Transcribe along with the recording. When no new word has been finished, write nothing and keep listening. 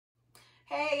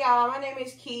Hey y'all, my name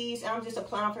is Keys. I'm just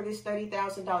applying for this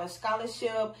 $30,000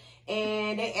 scholarship,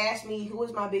 and they asked me who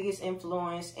was my biggest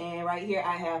influence, and right here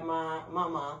I have my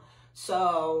mama.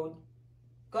 So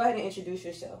go ahead and introduce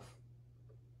yourself.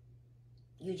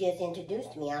 You just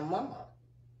introduced me. I'm Mama.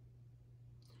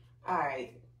 All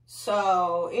right.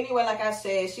 So anyway, like I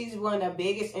said, she's one of the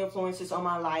biggest influences on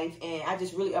my life, and I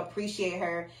just really appreciate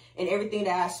her and everything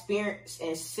that I experienced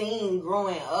and seen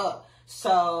growing up.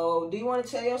 So do you want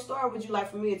to tell your story, or would you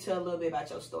like for me to tell a little bit about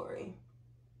your story?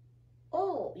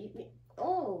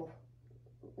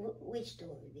 Which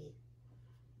story, babe?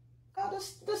 Oh, the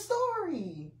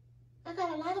story. I got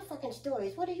a lot of fucking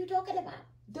stories. What are you talking about?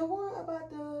 The one about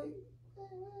the,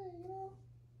 you know.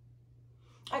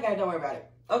 I got it, don't worry about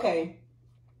it. Okay.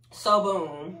 So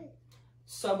boom.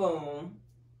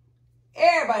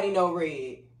 Everybody know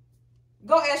Red.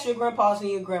 Go ask your grandpas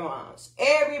and your grandmas.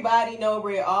 Everybody know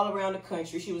Red all around the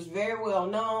country. She was very well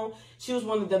known. She was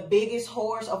one of the biggest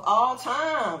whores of all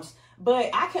times.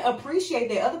 But I can appreciate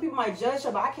that. Other people might judge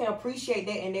her, but I can appreciate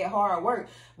that and that hard work.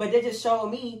 But that just showed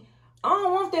me, I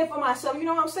don't want that for myself. You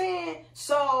know what I'm saying?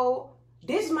 So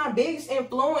this is my biggest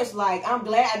influence. Like, I'm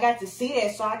glad I got to see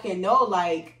that so I can know,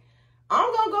 like,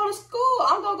 I'm going to go to school.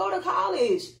 I'm going to go to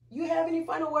college. You have any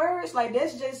final words? Like,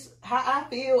 that's just how I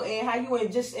feel and how you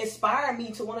just inspired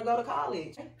me to want to go to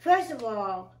college. First of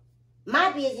all,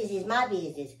 my business is my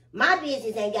business. My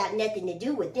business ain't got nothing to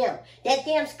do with them. That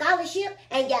damn scholarship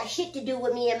ain't got shit to do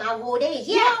with me in my old age.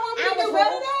 Yeah, you don't want me to do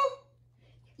better though?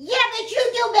 Yeah, but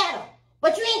you do better.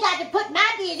 But you ain't got to put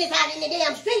my business out in the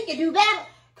damn street to do better.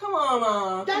 Come on,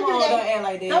 Mom. Don't do that. Don't act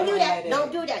like that. Don't do that.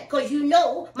 Don't do that. Because you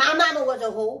know my mama was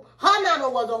a hoe. Her mama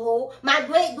was a hoe. My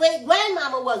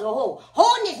great-great-grandmama was a hoe.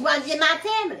 Wholeness runs in my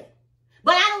family.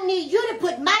 But I don't need you to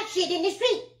put my shit in the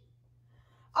street.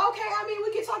 Okay, I mean,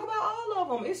 we can talk about all of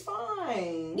them. It's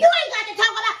fine. You ain't got to talk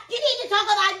about, you need to talk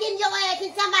about getting your ass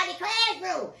in somebody's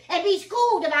classroom and be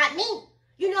schooled about me.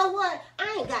 You know what?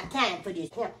 I ain't got time for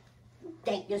this. You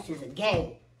think this is a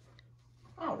game?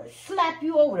 I ought to slap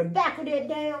you over the back of that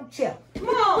damn chair.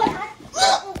 Mom! You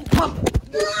can't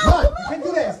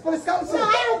do that. It's for the scholarship. No,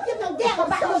 I don't give no damn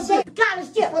about no damn scholarship.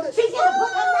 She's gonna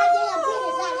put her damn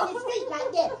business out in the street like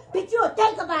that. But you'll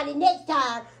think about it next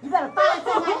time. You better find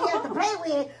somebody else to play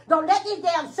with. Don't let this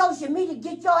damn social media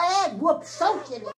get your ass whooped socially.